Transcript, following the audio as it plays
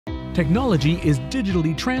Technology is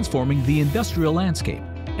digitally transforming the industrial landscape,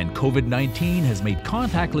 and COVID-19 has made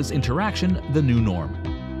contactless interaction the new norm.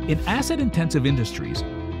 In asset-intensive industries,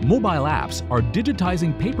 mobile apps are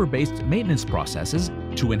digitizing paper-based maintenance processes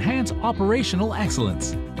to enhance operational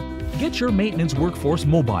excellence. Get your maintenance workforce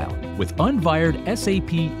mobile with Unvired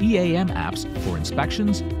SAP EAM apps for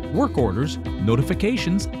inspections, work orders,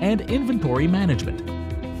 notifications, and inventory management.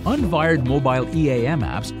 Unvired mobile EAM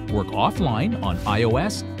apps work offline on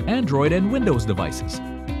iOS, Android, and Windows devices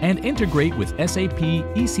and integrate with SAP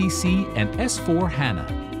ECC and S/4HANA.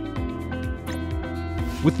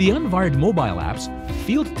 With the Unvired mobile apps,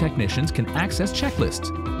 field technicians can access checklists,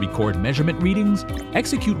 record measurement readings,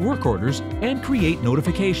 execute work orders, and create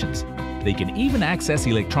notifications. They can even access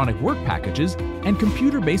electronic work packages and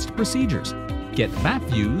computer-based procedures, get map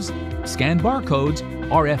views, scan barcodes,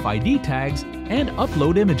 RFID tags, and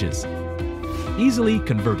upload images. Easily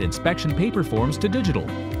convert inspection paper forms to digital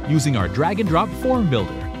using our drag-and-drop form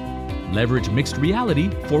builder. Leverage mixed reality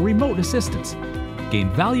for remote assistance. Gain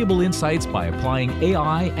valuable insights by applying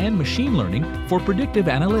AI and machine learning for predictive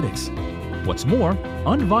analytics. What's more,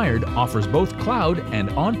 Unvired offers both cloud and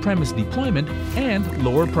on-premise deployment and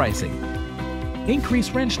lower pricing. Increase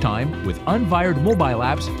wrench time with Unvired mobile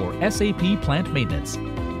apps for SAP plant maintenance.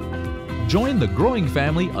 Join the growing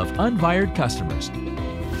family of Unvired customers.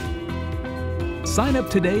 Sign up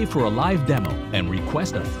today for a live demo and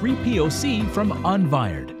request a free POC from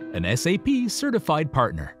Unvired, an SAP certified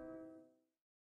partner.